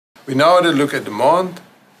We now want to look at demand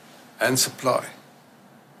and supply.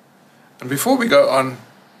 And before we go on,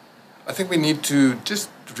 I think we need to just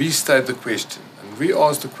restate the question and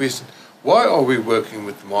re-ask the question, why are we working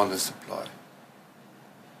with demand and supply?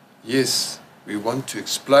 Yes, we want to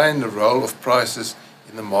explain the role of prices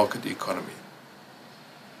in the market economy.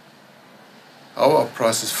 How are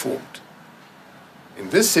prices formed?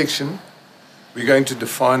 In this section, we're going to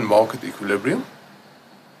define market equilibrium.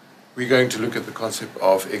 We're going to look at the concept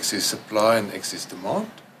of excess supply and excess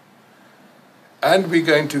demand. And we're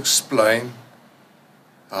going to explain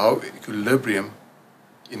how equilibrium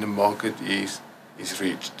in the market is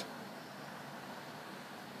reached.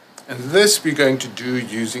 And this we're going to do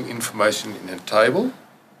using information in a table.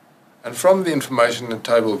 And from the information in the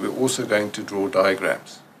table, we're also going to draw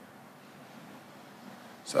diagrams.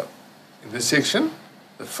 So, in this section,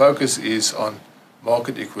 the focus is on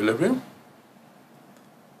market equilibrium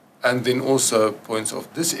and then also points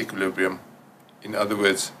of disequilibrium, in other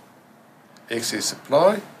words, excess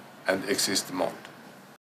supply and excess demand.